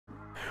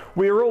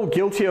We are all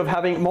guilty of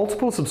having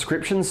multiple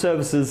subscription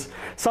services,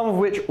 some of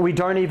which we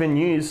don't even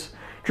use.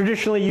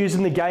 Traditionally used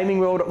in the gaming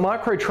world,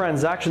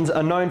 microtransactions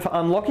are known for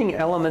unlocking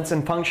elements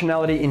and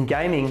functionality in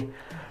gaming.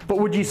 But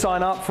would you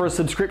sign up for a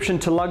subscription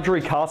to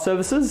luxury car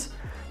services?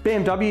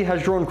 BMW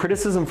has drawn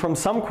criticism from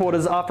some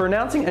quarters after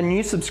announcing a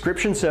new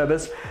subscription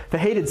service for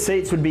heated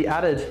seats would be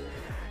added.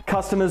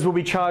 Customers will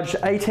be charged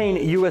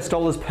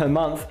 $18 per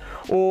month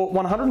or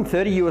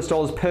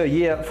 $130 per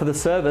year for the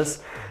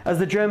service, as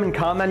the German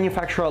car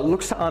manufacturer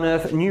looks to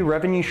unearth new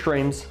revenue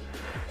streams.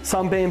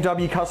 Some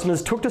BMW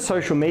customers took to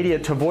social media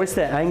to voice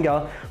their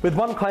anger, with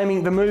one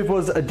claiming the move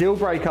was a deal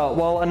breaker,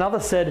 while another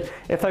said,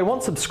 "If they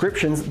want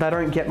subscriptions, they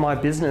don't get my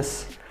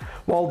business."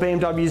 While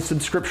BMW's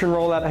subscription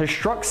rollout has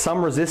struck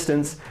some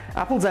resistance,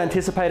 Apple's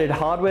anticipated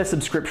hardware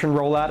subscription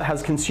rollout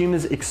has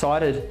consumers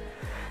excited.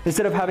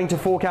 Instead of having to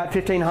fork out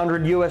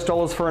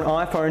 $1,500 for an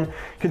iPhone,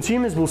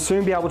 consumers will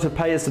soon be able to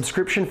pay a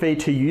subscription fee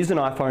to use an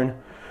iPhone.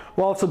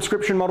 While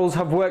subscription models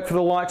have worked for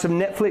the likes of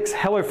Netflix,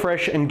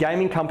 HelloFresh and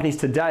gaming companies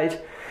to date,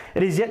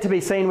 it is yet to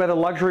be seen whether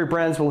luxury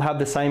brands will have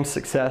the same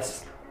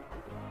success.